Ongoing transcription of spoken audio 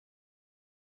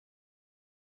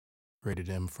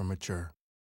Rated M for mature.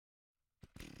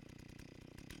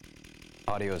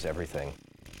 Audio is everything.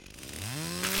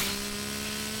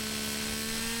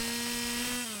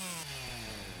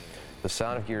 The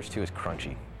sound of Gears 2 is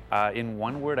crunchy. In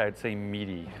one word, I'd say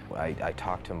meaty. I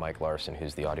talked to Mike Larson,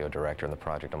 who's the audio director on the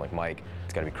project. I'm like, Mike,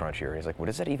 it's got to be crunchier. He's like, what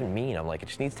does that even mean? I'm like, it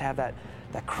just needs to have that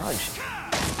crunch.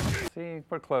 See,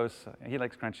 we're close. He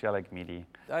likes crunchy, I like meaty.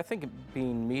 I think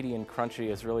being meaty and crunchy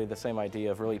is really the same idea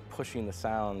of really pushing the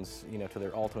sounds, to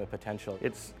their ultimate potential.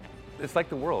 It's like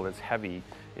the world. It's heavy.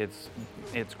 It's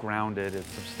grounded. It's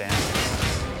substantial.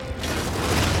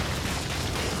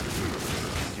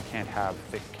 You can't have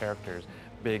thick characters,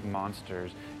 big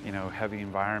monsters, heavy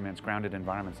environments, grounded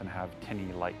environments, and have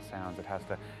tinny, light sounds.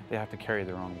 They have to carry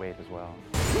their own weight as well.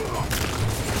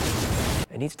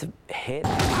 It needs to hit,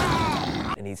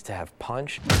 it needs to have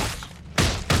punch,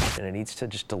 and it needs to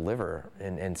just deliver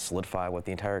and solidify what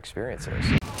the entire experience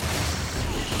is.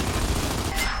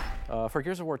 For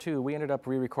Gears of War 2, we ended up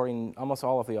re-recording almost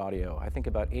all of the audio. I think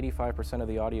about 85% of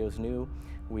the audio is new.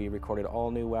 We recorded all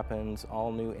new weapons,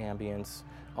 all new ambience,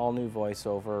 all new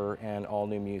voiceover, and all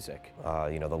new music.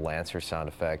 The Lancer sound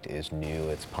effect is new,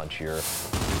 it's punchier.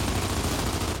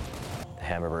 The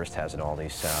Hammerburst has an all-new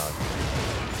sound.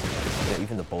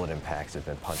 Even the bullet impacts have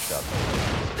been punched up.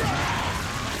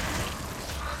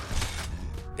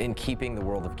 In keeping the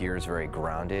world of Gears very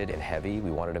grounded and heavy, we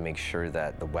wanted to make sure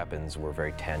that the weapons were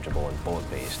very tangible and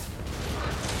bullet-based.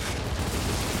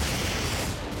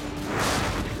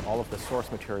 All of the source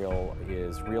material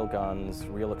is real guns,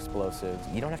 real explosives.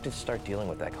 You don't have to start dealing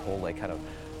with that whole kind of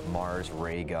Mars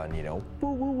ray gun, woo,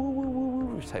 woo, woo, woo, woo,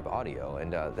 woo type audio.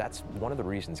 And that's one of the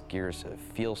reasons Gears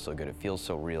feels so good. It feels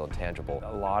so real and tangible.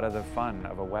 A lot of the fun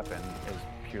of a weapon is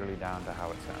purely down to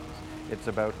how it sounds. It's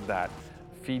about that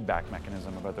feedback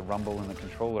mechanism, about the rumble in the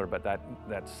controller, but that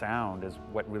sound is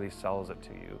what really sells it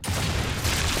to you.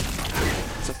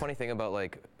 It's a funny thing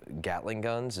about Gatling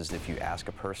guns is if you ask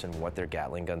a person what their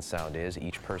Gatling gun sound is,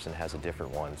 each person has a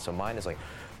different one. So mine is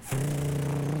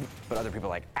but other people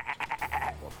are like,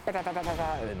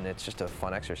 and it's just a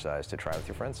fun exercise to try with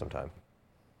your friends sometime.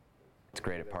 It's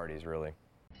great at parties, really.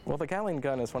 Well, the Gatling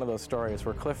gun is one of those stories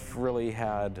where Cliff really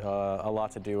had a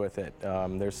lot to do with it.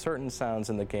 There's certain sounds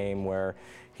in the game where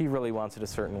he really wants it a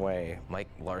certain way. Mike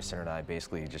Larson and I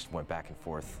basically just went back and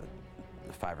forth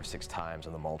 5 or 6 times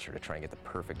on the mulcher to try and get the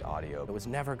perfect audio. It was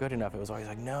never good enough. It was always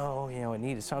like, no,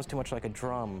 it sounds too much like a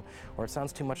drum, or it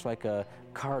sounds too much like a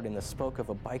cart in the spoke of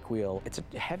a bike wheel. It's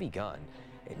a heavy gun.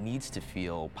 It needs to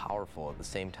feel powerful. At the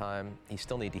same time, you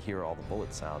still need to hear all the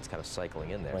bullet sounds kind of cycling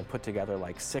in there. I put together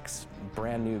 6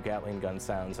 brand new Gatling gun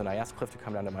sounds, and I asked Cliff to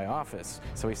come down to my office.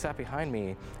 So he sat behind me,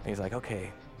 and he's like,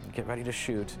 okay, get ready to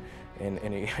shoot. And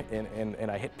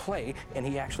I hit play, and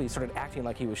he actually started acting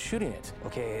like he was shooting it.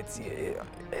 Okay,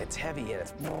 it's heavy, and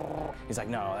it's... He's like,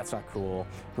 no, that's not cool.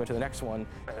 He went to the next one,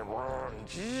 and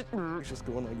he's just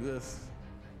going like this.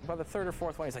 By the 3rd or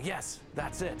 4th one, he's like, yes,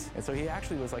 that's it. And so he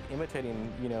actually was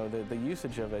imitating, the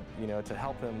usage of it, to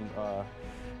help him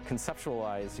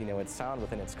conceptualize, its sound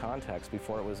within its context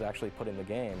before it was actually put in the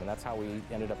game. And that's how we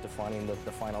ended up defining the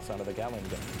final sound of the Gatling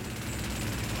gun.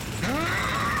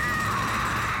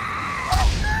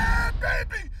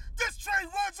 Baby, this train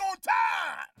runs on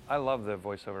time! I love the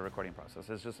voiceover recording process.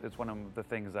 It's one of the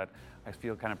things that I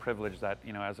feel kind of privileged that,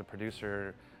 as a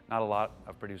producer, not a lot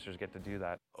of producers get to do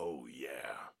that. Oh yeah,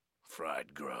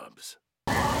 fried grubs.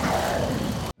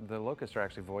 The Locusts are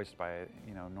actually voiced by,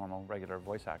 normal, regular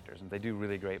voice actors, and they do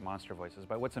really great monster voices.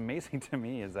 But what's amazing to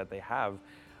me is that they have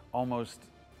almost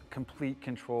complete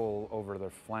control over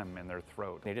their phlegm in their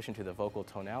throat. In addition to the vocal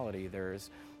tonality, there's...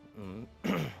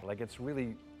 it's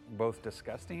really both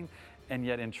disgusting and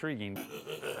yet intriguing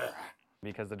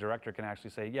because the director can actually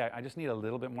say, yeah, I just need a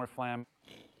little bit more phlegm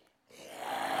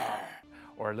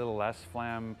or a little less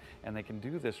phlegm, and they can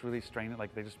do this really strange,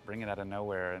 they just bring it out of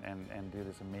nowhere and do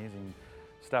this amazing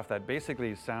stuff that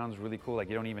basically sounds really cool.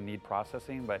 You don't even need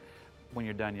processing, but when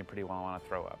you're done, you pretty well want to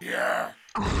throw up. Yeah!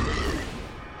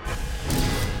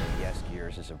 Yes,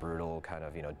 Gears is a brutal kind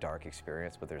of, dark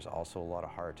experience, but there's also a lot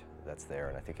of heart that's there,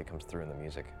 and I think it comes through in the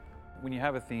music. When you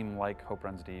have a theme like Hope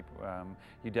Runs Deep,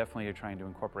 you definitely are trying to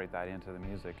incorporate that into the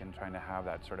music and trying to have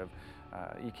that sort of,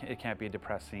 it can't be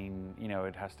depressing,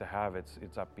 it has to have its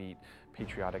upbeat,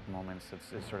 patriotic moments,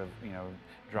 it's sort of,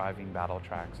 driving battle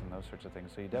tracks and those sorts of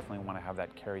things. So you definitely want to have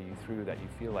that carry you through, that you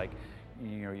feel like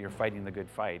you're fighting the good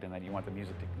fight and that you want the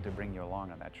music to bring you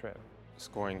along on that trip.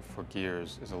 Scoring for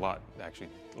Gears is a lot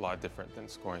different than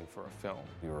scoring for a film.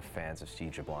 We were fans of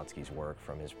Steve Jablonsky's work,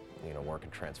 from his work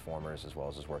in Transformers as well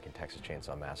as his work in Texas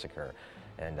Chainsaw Massacre.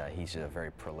 and he's a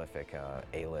very prolific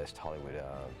A-list Hollywood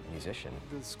musician.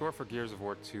 The score for Gears of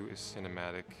War 2 is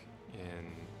cinematic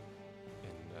in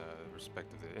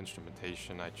respect of the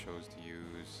instrumentation I chose to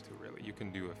use. You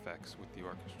can do effects with the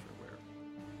orchestra where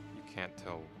you can't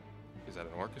tell, is that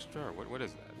an orchestra or what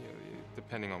is that?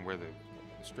 Depending on where the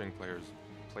string players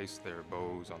place their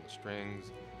bows on the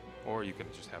strings, or you can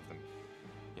just have them,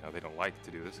 they don't like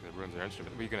to do this because it ruins their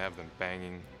instrument, but you can have them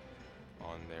banging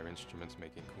on their instruments,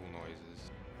 making cool noises.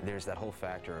 There's that whole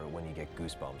factor when you get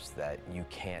Goosebumps that you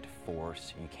can't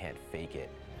force, you can't fake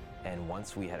it. And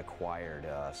once we had acquired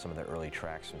some of the early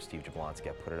tracks from Steve Jablonsky,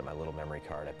 I put it in my little memory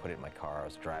card. I put it in my car. I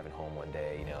was driving home one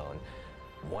day, and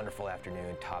wonderful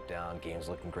afternoon, top down, game's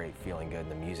looking great, feeling good, and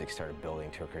the music started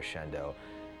building to a crescendo.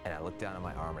 And I looked down at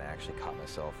my arm and I actually caught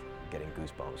myself getting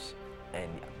goosebumps. And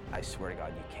I swear to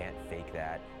God, you can't fake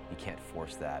that. You can't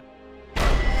force that.